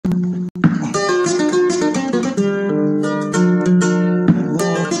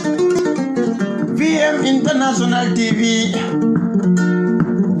International TV.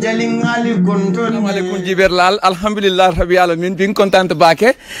 Assalamualaikum jiberlal alhamdulillah rabbil alamin bin content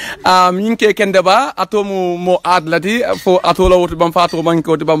bake min ke kende ba atomu mo adlati fo atola wotu bam fato man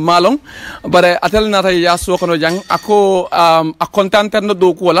ko bam malong bare atel na tay ya so kono jang ako a content no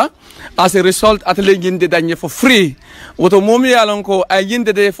do ko wala as a result atele ginde dagne for free woto momi yalon ko ay ginde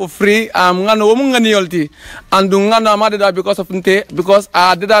de for free ngano wo ngani yolti andu ngano amade da because of nte because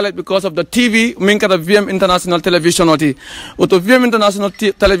because of the TV min kata VM International Television oti woto VM International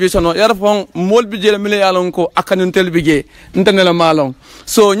Television no yar fon mol bi jele mile yalon ko akanun telbije ntanela malong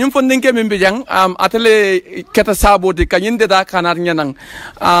so nyum fon denke min bijang atele keta saboti kanyinde da kanar nyanang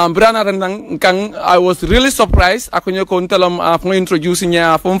brana nang kang I was really surprised akonyo ko ntelam fon introduce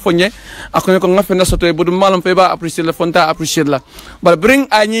nya fon fonye akonyo ko ngafena soto e budum malom feba appreciate la fonta appreciate la but bring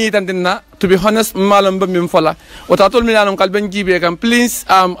anyi tantina to be honest malom ba mim fola wata tol mi yalon kalben jibe kam please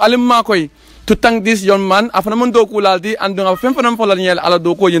alim makoy to thank this young man afana mon do kulaldi andunga fem fanam folal nyel ala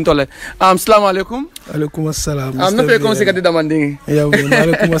do ko yintole assalamu alaikum alaikum assalam na fe comme sikati damandingi ya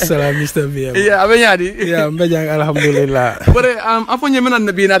alaikum assalam Mr. VM ya abenyadi ya mbajang alhamdulillah bare afonye menan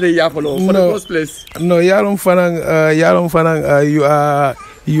nabi na de ya follow for the first place no yarum fanang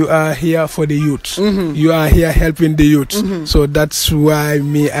you are here for the youth. You are here helping the youth. So that's why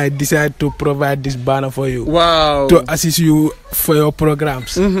I decided to provide this banner for you. Wow. To assist you for your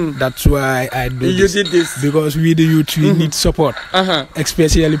programs. That's why I do you this. Did this. Because we the youth, we need support.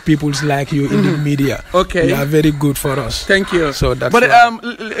 Especially people like you in the media. Okay. You are very good for us. Thank you. So that's but why.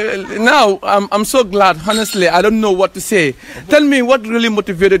 now I'm so glad. Honestly, I don't know what to say. Tell me what really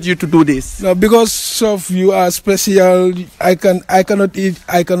motivated you to do this. No, because of you are special.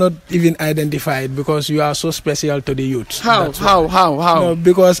 I cannot even identify it because you are so special to the youth. How? No,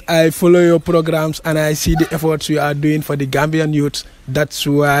 because I follow your programs and I see the efforts you are doing for the Gambian youth. That's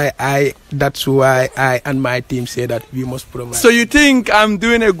why I and my team say that we must provide. So you think I'm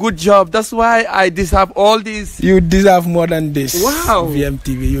doing a good job? That's why I deserve all this. You deserve more than this. Wow.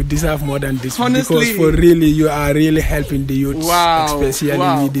 VMTV, you deserve more than this. Honestly, because for really, you are really helping the youth. Wow.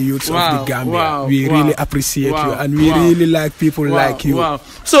 Especially the youths of the Gambia. Wow. We really appreciate you and we really like people like you. Wow.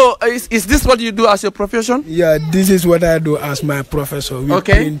 So is this what you do as your profession? Yeah, this is what I do as my professor. We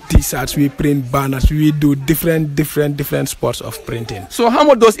print t-shirts, we print banners, we do different sports of printing. So how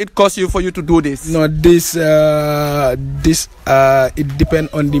much does it cost you for you to do this? No, it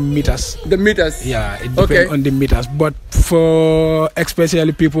depends on the meters. The meters? Yeah, it depends on the meters. But for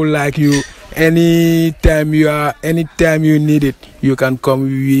especially people like you, anytime you need it, you can come.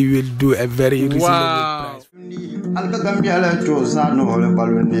 We will do a very reasonable price. Alka Gambia la chosa no le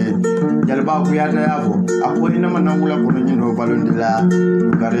balonde jalba ku ya ta yavo akoni na manangula kono nyino balonde la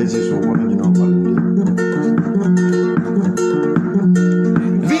ukarezi so kono nyino balonde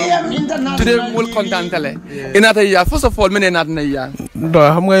VM International today will contentale inata ya first of all mene nat na ya do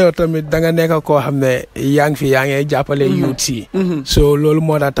xam nga yow tamit da nga nekk ko xamne yang fi yang ay jappale youth so lolu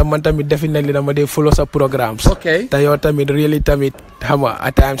mo da tam man tamit definitely dama dey follow sa programs ta yow tamit really tamit xam nga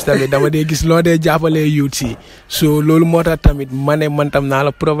at times tamit dama dey gis lo dey jappale youth so lolu mo ta tamit man tam na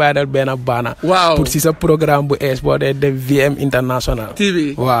la provider ben bana pour ci sa programme bu es bo de VM International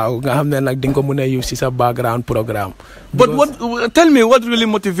TV waaw nga xamne nak ding ko mëna use ci sa background programme. But tell me what really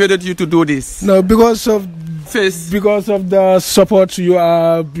motivated you to do this? No, because of the support you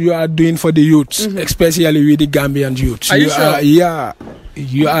are doing for the youth, especially with the Gambian youth. Are you sure?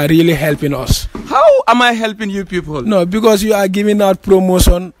 You are really helping us. How am I helping you people? No, because you are giving out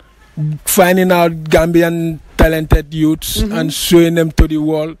promotion, finding out Gambian talented youths and showing them to the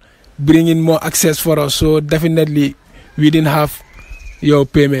world, bringing more access for us. So definitely we didn't have your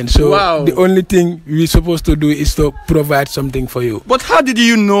payment. So the only thing we're supposed to do is to provide something for you. But how did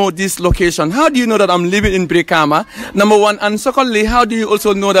you know this location? How do you know that I'm living in Brikama? Number one. And secondly, how do you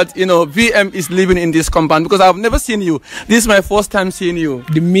also know that, VM is living in this compound? Because I've never seen you. This is my first time seeing you.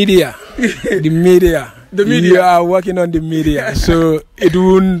 The media. The media. You are working on the media. So it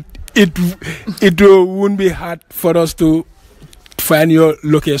won't be hard for us to find your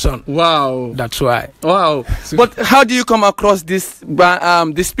location. Wow. That's why. Wow. But how do you come across this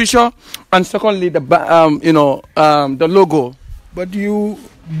picture, and secondly the the logo? But you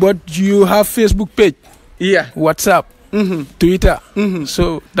have Facebook page. Yeah. WhatsApp. Twitter.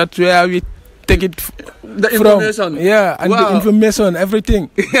 So that's where we take it the information. And the information, everything.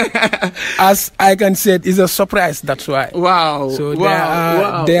 As I can say, it is a surprise. That's why. Wow. So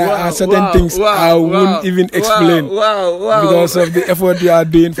there are certain things I wouldn't even explain because of the effort you are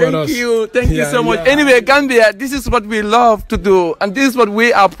doing for us. Thank you so much. Anyway, Gambia, this is what we love to do, and this is what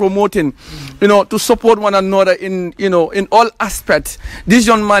we are promoting. To support one another in all aspects. This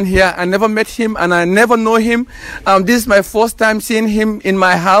young man here, I never met him and I never know him. This is my first time seeing him in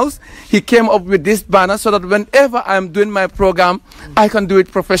my house. He came up with this banner so that whenever I'm doing my program, I can do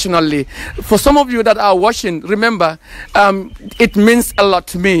it professionally. For some of you that are watching, remember, it means a lot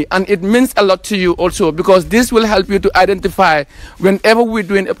to me and it means a lot to you also, because this will help you to identify whenever we're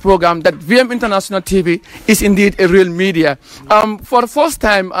doing a program that VM International TV is indeed a real media. For the first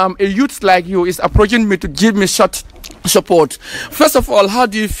time, a youth like you is approaching me to give me short support. First of all, how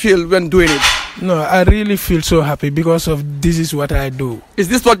do you feel when doing it? No, I really feel so happy because of this is what I do. Is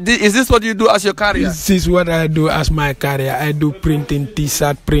this what you do as your career? This is what I do as my career. I do printing,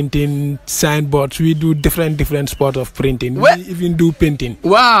 T-shirt printing, signboards. We do different sports of printing. We even do painting.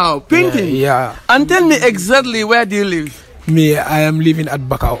 Wow, painting. Yeah. And tell me exactly, where do you live? Me, I am living at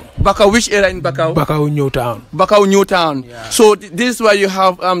Bakau. Bakau, which area in Bakau? Bakau Newtown. Bakau Newtown. Yeah. So this is where you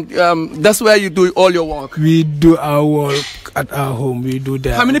have that's where you do all your work. We do our work at our home. We do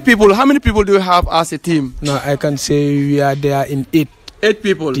that. How many people do you have as a team? No, I can say we are there in 8. 8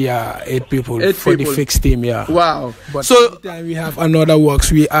 people. Yeah, 8 people. For the fixed team. Yeah. Wow. But so every time we have another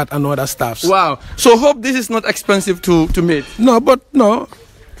works, we add another staffs. Wow. So hope this is not expensive to make. No, but no.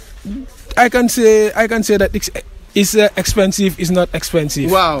 I can say that it's expensive. It's not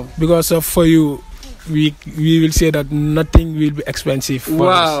expensive. Wow. Because of for you, we will say that nothing will be expensive for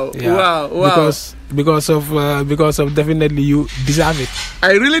us. Yeah. Wow. Because of definitely you deserve it.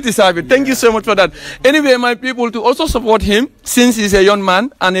 I really deserve it. Thank you so much for that. Anyway, my people, to also support him, since he's a young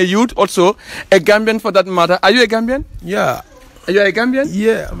man and a youth, also a Gambian for that matter. Are you a Gambian? Yeah. Are you a Gambian?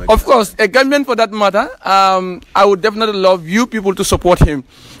 Yeah. Of course, a Gambian for that matter. I would definitely love you people to support him.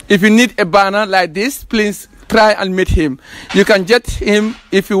 If you need a banner like this, please try and meet him. You can get him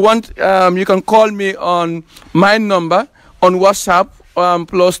if you want. You can call me on my number on WhatsApp,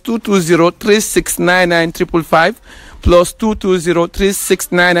 +220 3699 555, +220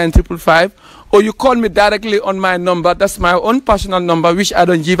 3699 555, or you call me directly on my number. That's my own personal number, which I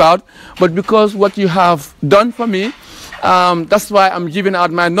don't give out, but because what you have done for me, that's why I'm giving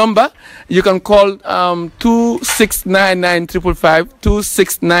out my number. You can call 2699 555,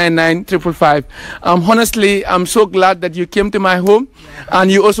 2699 555. Honestly, I'm so glad that you came to my home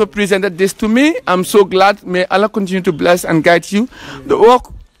and you also presented this to me. I'm so glad. May Allah continue to bless and guide you. The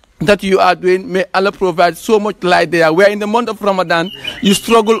work that you are doing, may Allah provide so much light there. We're in the month of Ramadan. You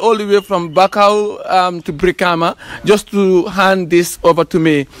struggle all the way from Bakau to Brikama just to hand this over to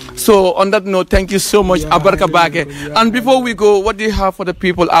me. So on that note, thank you so much, Abarka Bake. And before we go, what do you have for the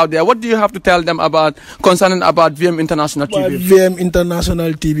people out there? What do you have to tell them about concerning about VM International TV? VM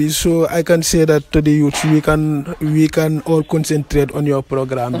International TV. So I can say that to the youths, we can all concentrate on your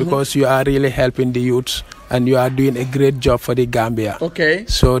program because you are really helping the youths. And you are doing a great job for the Gambia. Okay.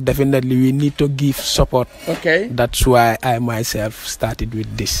 So definitely we need to give support. Okay. That's why I myself started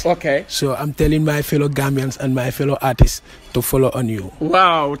with this. Okay. So I'm telling my fellow Gambians and my fellow artists to follow on you.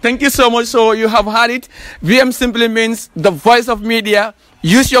 Wow. Thank you so much. So you have heard it. VM simply means the voice of media.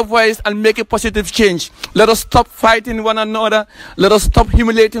 Use your voice and make a positive change. Let us stop fighting one another. Let us stop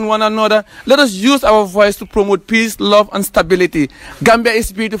humiliating one another. Let us use our voice to promote peace, love, and stability. Gambia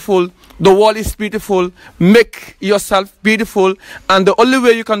is beautiful. The world is beautiful. Make yourself beautiful. And the only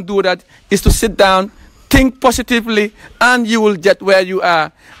way you can do that is to sit down, think positively, and you will get where you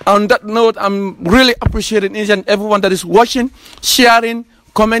are. On that note, I'm really appreciating each and everyone that is watching, sharing,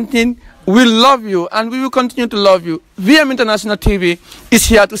 commenting. We love you and we will continue to love you. VM International TV is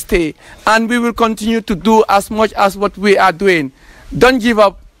here to stay and we will continue to do as much as what we are doing. Don't give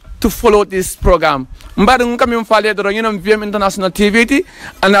up to follow this program. Mbadu ngami mfale doro yinam VM International TV ti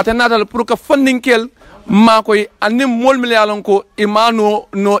anatanata pour que funding kel makoy anim mol milyalon ko imano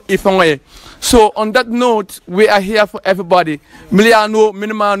no ifongoye. So on that note, we are here for everybody. Miliano,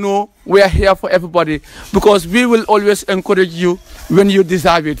 minimano, we are here for everybody because we will always encourage you when you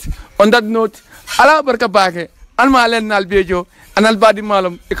deserve it. On that note, ala barka bake, alma alen nal bejo, anal badi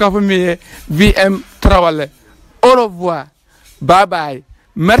malum ikafamiye VM Trawale. Au revoir. Bye bye.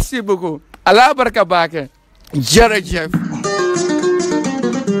 Merci beaucoup. Ala barka bake. Jerejef.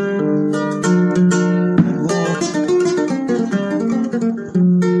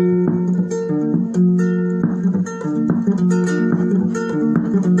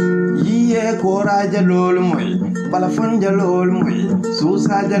 Kora jalol moy balafon jalol moy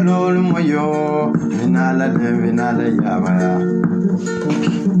Susa jalol moyo vinala de vinala yabaya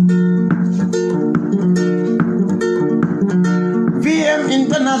VM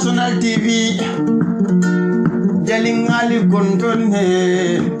International TV Jalingali kontonne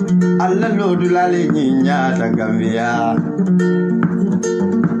alla lodulale nyinya ta Gambia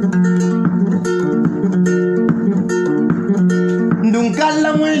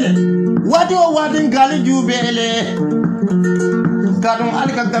Kala mwele wadi o wadi ngali jubele kadon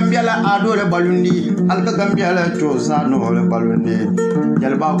alka Gambia la adore balundi alka Gambia la tosa no le balundi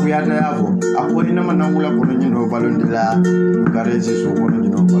jalba ku yata yavo akoni na manangula kono nyino balundi la garezi so kono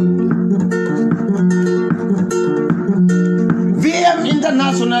nyino balundi VM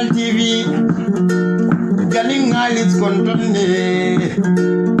International TV jalingali kontonne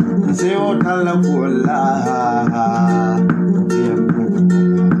seo tala kola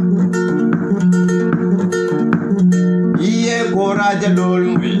Kora jalol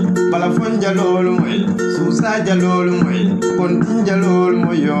moy balafon jalol moy susa jalol moy kontin jalol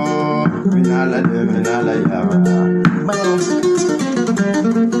moyo minala de minala yawa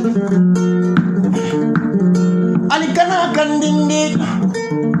ali kana kandindi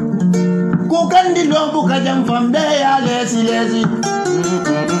ko kandi lo bu ka jam fambe ya lesi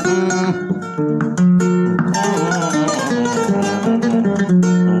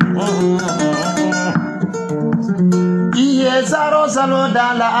Zaro salo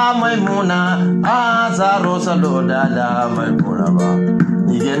dala maimuna zaro salo dala maimuna ba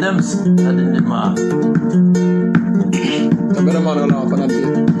igedem adindima cameraman wala fanante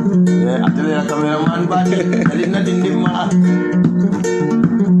atele cameraman ba adinna dindima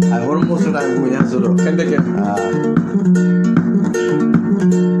ay almost da bunya solo kende ke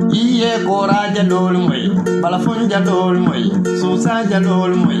iye kora jalol moy balafon jalol moy susa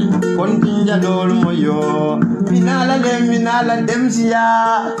jalol moy kontin jalol moyo minala dem siya